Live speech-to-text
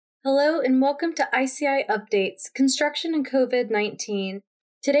Hello and welcome to ICI Updates, Construction and COVID-19.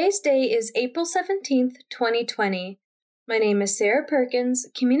 Today's day is April 17th, 2020. My name is Sarah Perkins,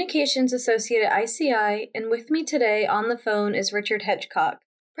 Communications Associate at ICI, and with me today on the phone is Richard Hedgecock,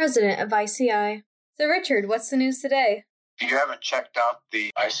 President of ICI. So Richard, what's the news today? If you haven't checked out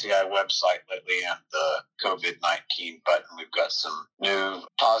the ICI website lately and the COVID-19 button, we've got some new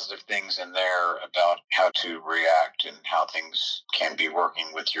positive things in there about how to react and how things can be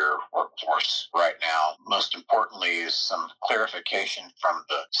working with your workforce right now. Most importantly is some clarification from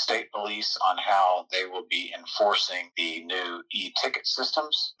the state police on how they will be enforcing the new e-ticket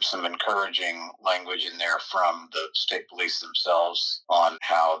systems. Some encouraging language in there from the state police themselves on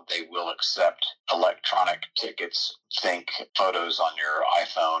how they will accept electronic tickets. Think photos on your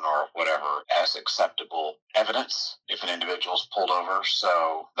iPhone or whatever as acceptable evidence if an individual's pulled over.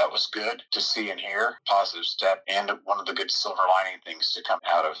 So that was good to see and hear. Positive step. And one of the good silver lining things to come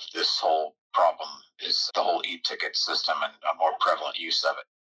out of this whole problem is the whole e-ticket system and a more prevalent use of it.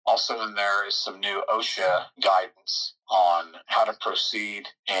 Also in there is some new OSHA guidance on how to proceed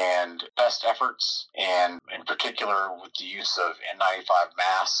and best efforts, and in particular with the use of N95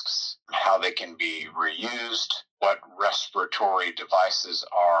 masks, how they can be reused, what respiratory devices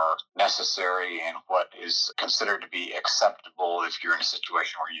are necessary, and what is considered to be acceptable if you're in a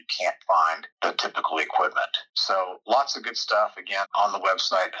situation where you can't find the typical equipment. So lots of good stuff, again, on the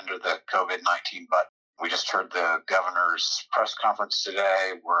website under the COVID-19 button. We just heard the governor's press conference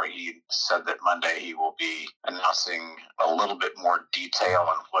today where he said that Monday he will be announcing a little bit more detail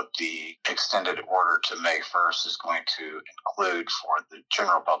on what the extended order to May 1st is going to include for the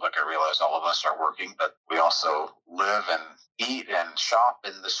general public. I realize all of us are working, but we also live and eat and shop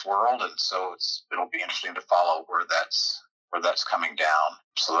in this world, and so it'll be interesting to follow where that's coming down.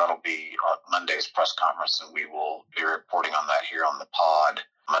 So that'll be Monday's press conference, and we will be reporting on that here on the pod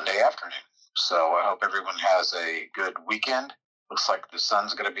Monday afternoon. So I hope everyone has a good weekend. Looks like the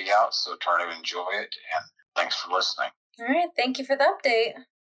sun's going to be out, so try to enjoy it, and thanks for listening. All right, thank you for the update.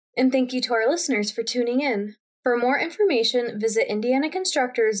 And thank you to our listeners for tuning in. For more information, visit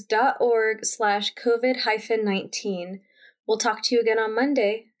indianaconstructors.org/COVID-19. We'll talk to you again on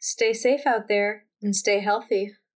Monday. Stay safe out there and stay healthy.